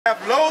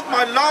have loathed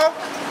my law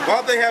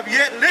while they have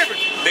yet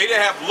liberty. They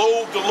that have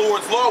loathed the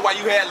Lord's law while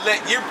you had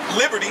let your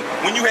liberty,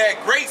 when you had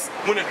grace,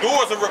 when the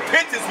doors of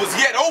repentance was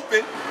yet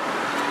open.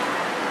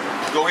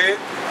 Go ahead.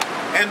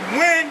 And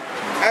when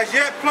as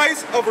yet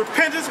place of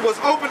repentance was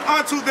open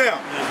unto them,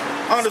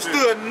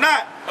 understood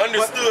not,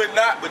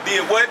 but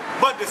did what?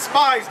 But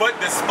despised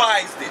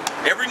it.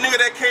 Every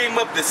nigga that came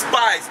up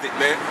despised it,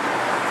 man.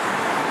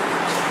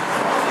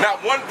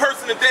 Not one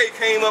person today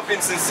came up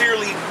and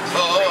sincerely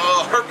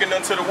hearkened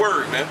unto the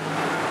word, man.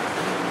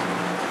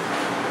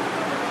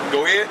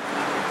 Go ahead.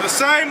 The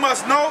same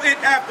must know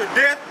it after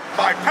death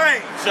by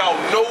pain. Shall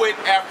know it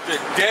after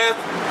death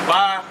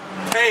by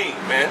pain,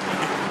 man.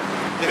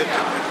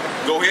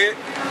 Go ahead.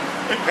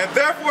 And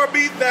therefore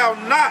be thou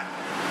not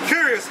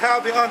curious how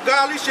the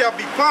ungodly shall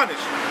be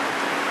punished.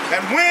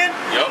 And when,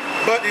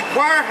 but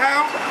inquire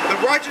how the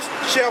righteous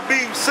shall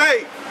be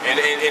saved.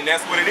 And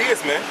that's what it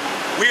is, man.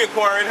 We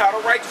inquiring how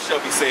the righteous shall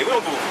be saved. We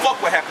don't give a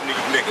fuck what happened to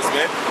you niggas,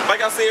 man.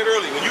 Like I said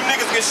earlier, when you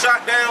niggas get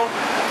shot down,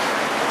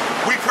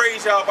 we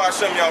praise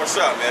YAHAWASHI,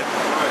 man.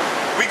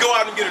 We go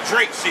out and get a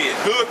drink, shit.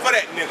 Good for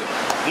that nigga.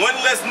 One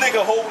less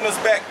nigga holding us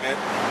back, man.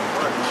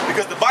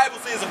 Because the Bible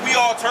says if we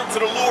all turn to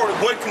the Lord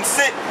with one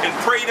consent and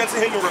prayed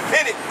unto him and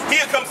repented,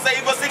 he'll come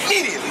save us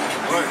immediately.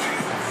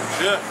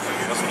 Yeah,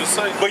 that's what it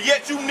says. But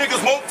yet you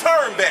niggas won't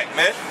turn back,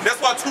 man. That's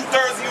why 2/3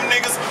 of you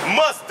niggas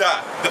must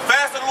die. The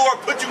faster the Lord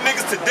put you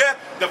niggas to death,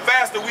 the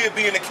faster we'll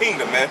be in the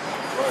kingdom, man.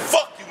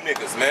 Fuck you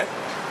niggas, man.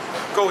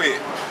 Go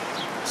ahead.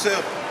 So,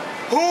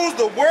 whose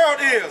the world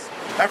is,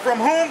 and from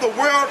whom the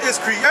world is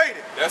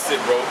created. That's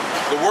it, bro.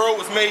 The world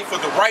was made for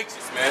the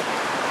righteous, man.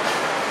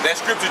 That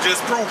scripture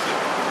just proved it.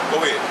 Go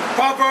ahead.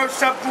 Proverbs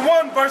chapter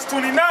 1, verse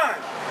 29.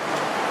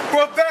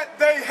 For that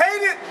they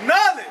hated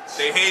knowledge.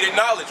 They hated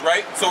knowledge,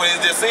 right? So as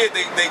just said,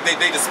 they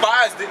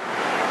despised it.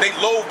 They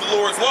loathed the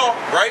Lord's law,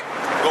 right?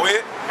 Go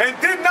ahead. And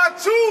did not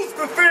choose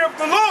the fear of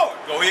the Lord.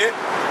 Go ahead.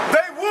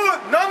 They would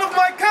none of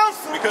my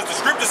counsel. Because the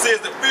scripture says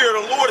the fear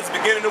of the Lord is the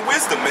beginning of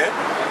wisdom, man.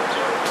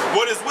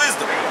 What is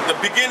wisdom? The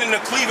beginning of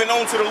cleaving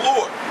on to the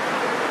Lord.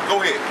 Go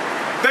ahead.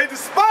 They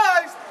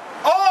despised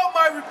all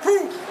my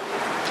reproof.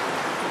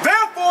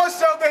 Therefore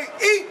shall they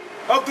eat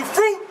of the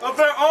fruit of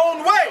their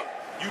own way.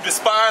 You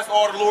despise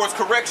all the Lord's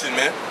correction,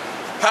 man.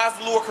 How's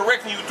the Lord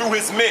correcting you? Through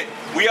his men.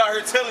 We out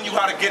here telling you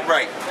how to get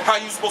right, how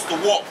you supposed to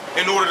walk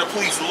in order to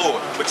please the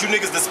Lord. But you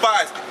niggas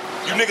despise it.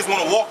 You niggas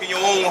want to walk in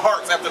your own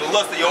hearts after the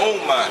lust of your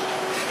own mind.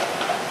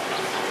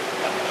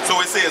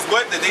 So it says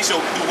what? That they shall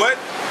do what?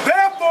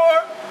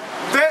 Therefore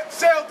that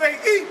shall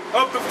they eat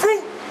of the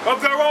fruit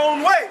of their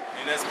own way.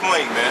 And that's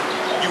plain, man.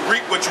 You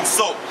reap what you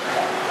sow.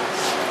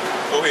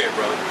 Go ahead,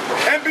 brother.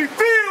 And be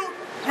filled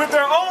with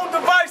their own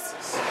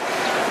devices.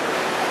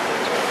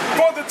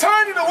 For the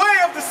turning away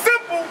of the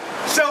simple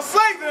shall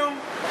slay them,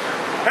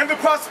 and the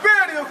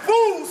prosperity of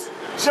fools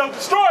shall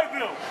destroy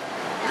them.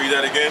 Read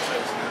that again.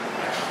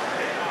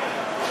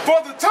 For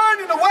the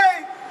turning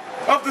away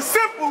of the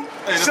simple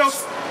shall...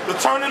 The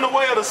turning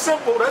away of the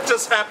simple, that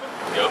just happened.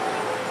 Yep.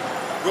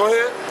 Go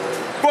ahead.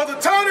 For the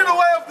turning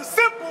away of the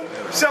simple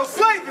shall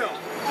slay them.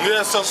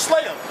 Yeah, shall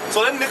slay them.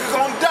 So that nigga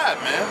gonna die,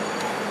 man.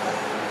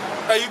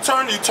 Hey, you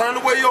turn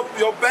away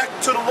your back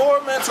to the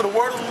Lord, man, to the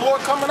word of the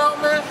Lord coming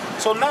out, man.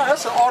 So now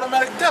that's an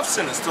automatic death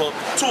sentence to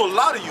a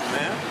lot of you,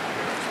 man.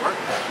 Right.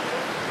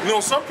 You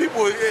know, some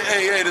people, the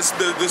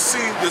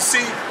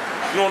seed,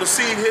 you know, the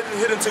seed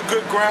hit into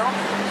good ground.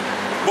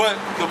 But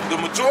the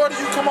majority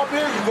you come up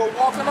here, you go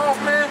walking off,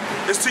 man,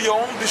 it's to your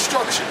own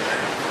destruction,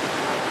 man.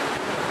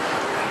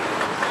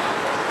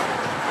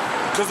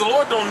 Because the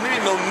Lord don't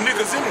need no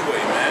niggas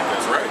anyway, man.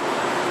 That's right.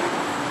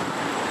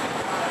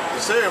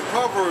 Say in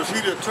Proverbs, he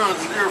that turns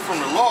his ear from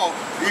the law,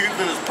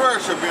 even his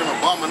prayer shall be an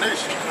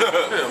abomination.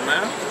 Yeah,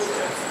 man.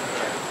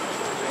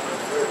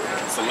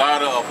 It's a lot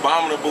of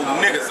abominable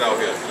niggas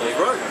out here. That's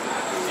right.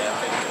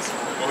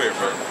 Go ahead,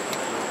 bro.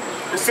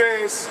 It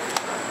says,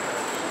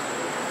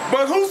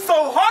 but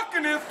whoso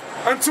hearkeneth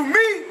unto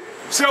me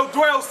shall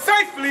dwell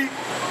safely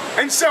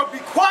and shall be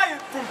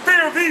quiet from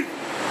fear of evil.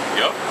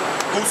 Yep.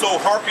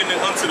 Whoso hearkeneth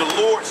unto the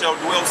Lord shall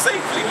dwell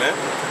safely, man.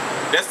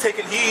 That's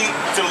taking heed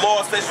to the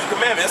law, statutes, and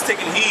commandments. That's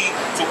taking heed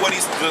to what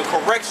he's the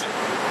correction.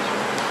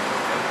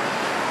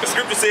 The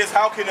scripture says,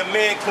 how can a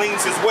man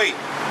cleanse his way?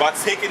 By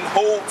taking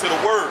hold to the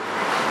word.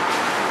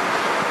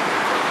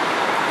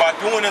 By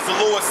doing as the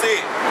Lord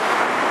said.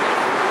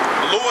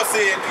 The Lord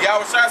said,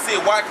 YAHAWASHI said,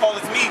 why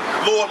calleth me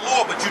Lord,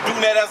 Lord, but you do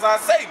that as I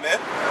say, man.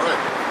 All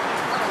right.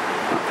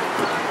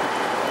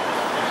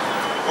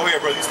 Go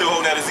ahead, brother. You still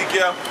holding that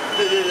Ezekiel?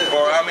 Yeah.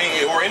 Or, I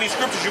mean, or any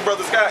scriptures you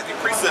brothers got, the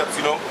precepts,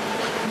 you know?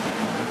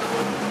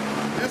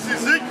 This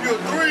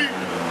Ezekiel 3,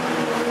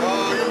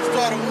 you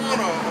start at 1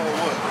 or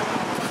what?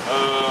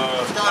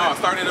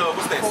 Started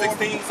what's that,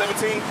 16, 17? Let's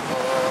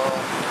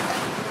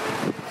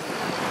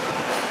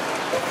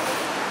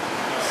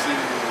see.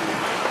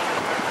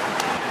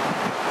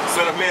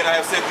 Son of man, I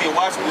have set thee a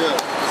watchman. Yeah,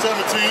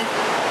 17.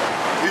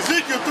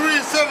 Ezekiel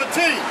 3 and 17.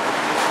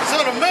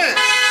 Son of man.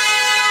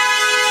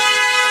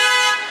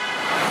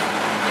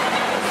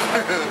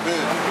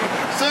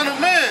 Son of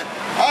man,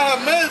 I have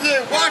made thee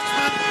a watchman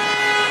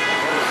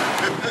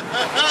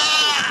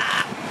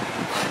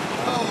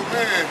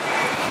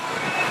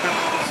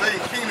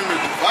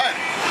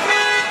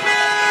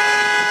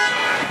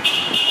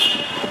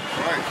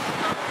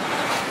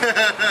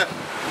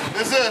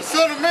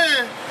Son of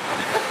Man.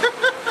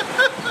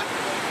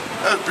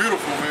 That's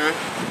beautiful, man.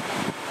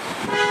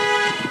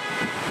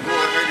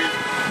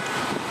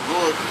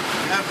 Lord,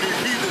 have these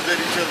heathens at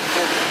each other's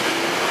throats.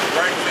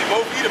 Right? They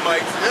both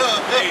Edomites. Yeah.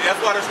 Hey, that's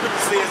why the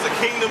scripture says a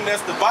kingdom that's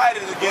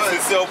divided against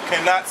itself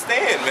cannot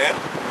stand, man.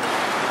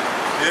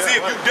 Yeah, See,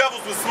 if you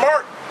devils was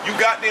smart, you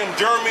goddamn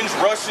Germans,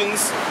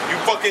 Russians, you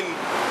fucking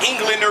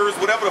Englanders,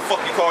 whatever the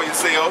fuck you call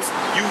yourselves,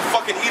 you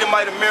fucking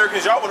Edomite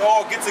Americans, y'all would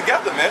all get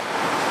together, man.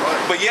 Right.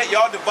 But yet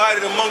y'all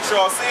divided amongst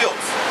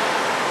yourselves.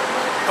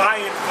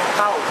 Vying for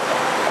power.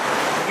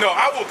 No,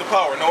 I want the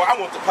power. No, I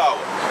want the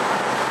power.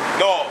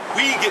 No,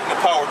 we getting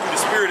the power through the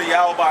spirit of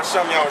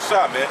YAHAWASHI,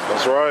 man.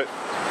 That's right.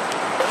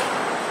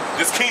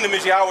 This kingdom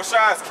is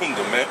YAHAWASHI's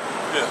kingdom, man.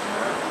 Yeah.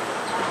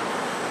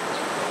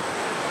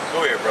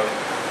 Go ahead, brother.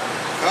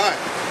 All right.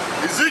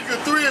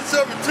 Ezekiel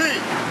 3:17.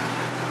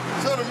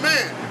 Son of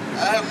man,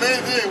 I have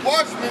made thee a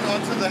watchman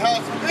unto the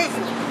house of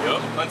Israel.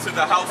 Yup. Unto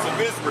the house of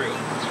Israel.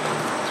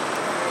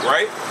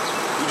 Right?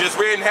 We just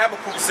read in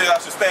Habakkuk said I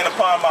should stand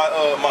upon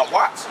my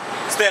watch,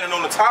 standing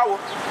on the tower,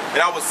 and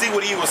I would see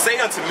what he would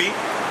say unto me.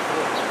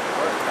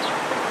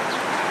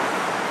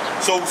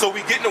 So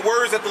we getting the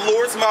words at the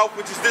Lord's mouth,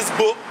 which is this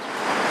book,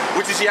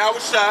 which is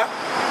YAHAWASHI,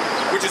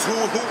 which is who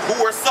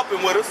are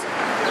supping with us.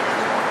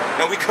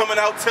 And we coming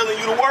out telling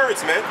you the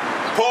words, man.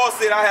 Paul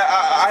said,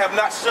 I have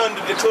not shunned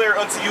to declare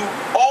unto you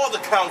all the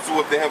counsel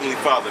of the Heavenly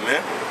Father,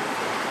 man.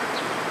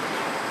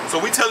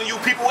 So we telling you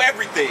people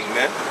everything,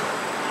 man.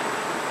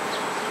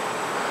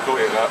 Go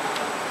ahead, Doc.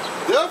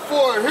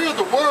 Therefore hear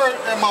the word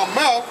in my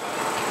mouth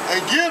and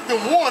give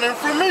them warning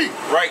from me.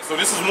 Right, so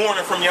this is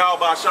warning from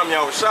YAHAWASHI,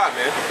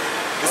 man.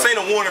 This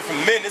ain't a warning from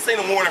men, this ain't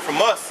a warning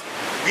from us.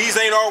 These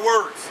ain't our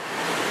words.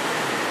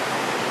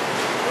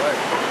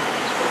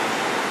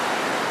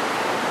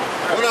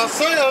 When I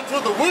say unto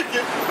the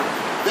wicked,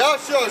 thou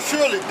shalt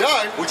surely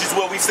die. Which is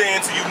what we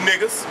saying to you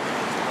niggas,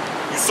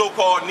 you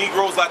so-called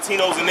Negroes,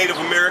 Latinos, and Native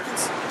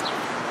Americans,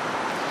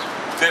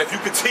 that if you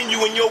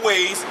continue in your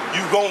ways,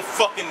 you gon'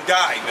 fucking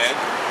die, man.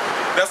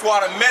 That's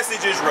why the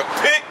message is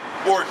repent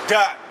or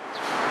die.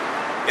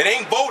 It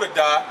ain't vote or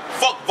die,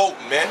 fuck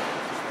voting, man.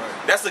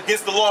 That's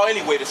against the law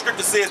anyway. The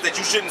scripture says that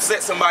you shouldn't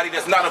set somebody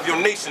that's not of your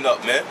nation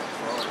up, man.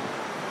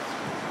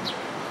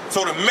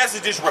 So the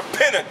message is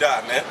repent or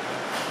die, man.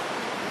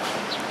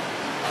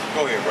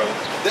 Go ahead, brother.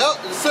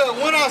 It said,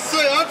 when I say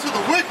unto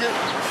the wicked,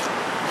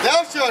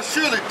 thou shalt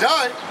surely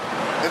die,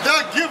 and thou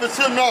givest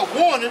him not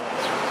warning,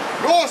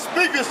 nor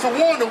speakest to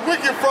warn the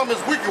wicked from his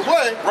wicked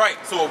way. Right,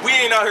 so if we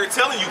ain't out here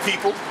telling you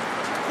people,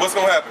 what's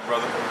gonna happen,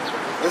 brother?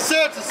 It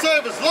said to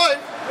save his life,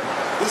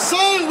 the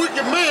same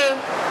wicked man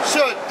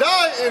shall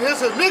die in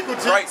his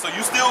iniquity. Right, so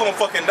you still gonna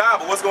fucking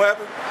die, but what's gonna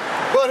happen?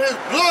 But his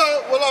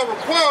blood will I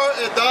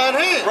require at thine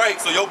hand.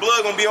 Right, so your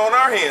blood gonna be on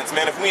our hands,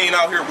 man, if we ain't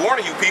out here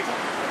warning you people.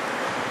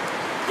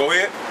 Go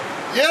ahead.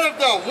 Yet if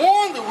thou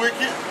warn the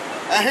wicked,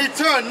 and he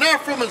turn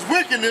not from his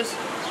wickedness,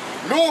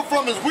 nor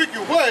from his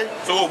wicked way.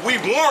 So if we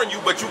warn you,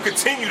 but you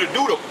continue to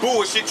do the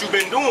bullshit you've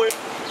been doing,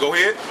 go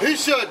ahead. He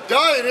shall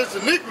die in his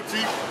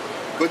iniquity,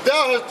 but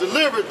thou hast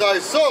delivered thy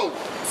soul.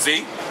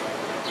 See?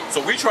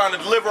 So we trying to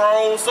deliver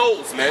our own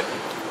souls, man.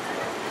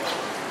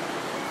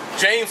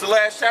 James, the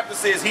last chapter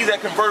says, he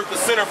that converteth the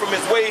sinner from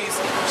his ways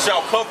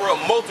shall cover a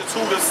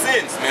multitude of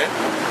sins, man.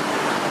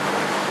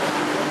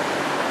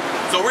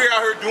 So we're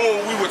out here doing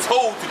what we were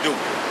told to do.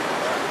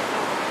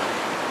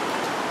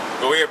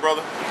 Go ahead, brother.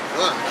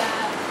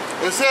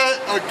 It said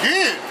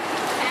again,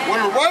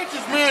 when a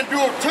righteous man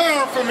doeth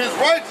turn from his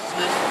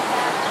righteousness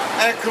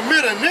and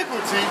commit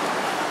iniquity,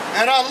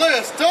 and I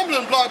lay a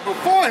stumbling block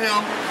before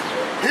him,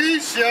 he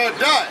shall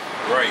die.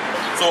 Right.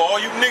 So all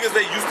you niggas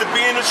that used to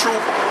be in the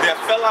truth, that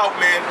fell out,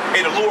 man,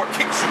 hey, the Lord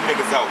kicks you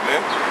niggas out,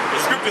 man. The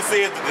scripture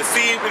says the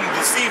deceiver and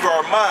the deceiver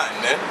are mine,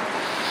 man.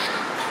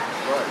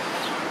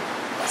 Right.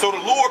 So the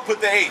Lord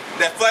put that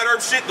flat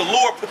earth shit, the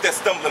Lord put that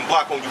stumbling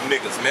block on you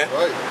niggas, man.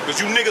 Right.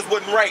 Because you niggas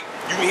wasn't right.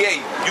 You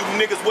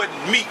niggas wasn't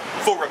meet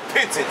for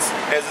repentance,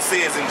 as it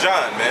says in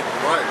John, man.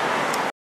 Right.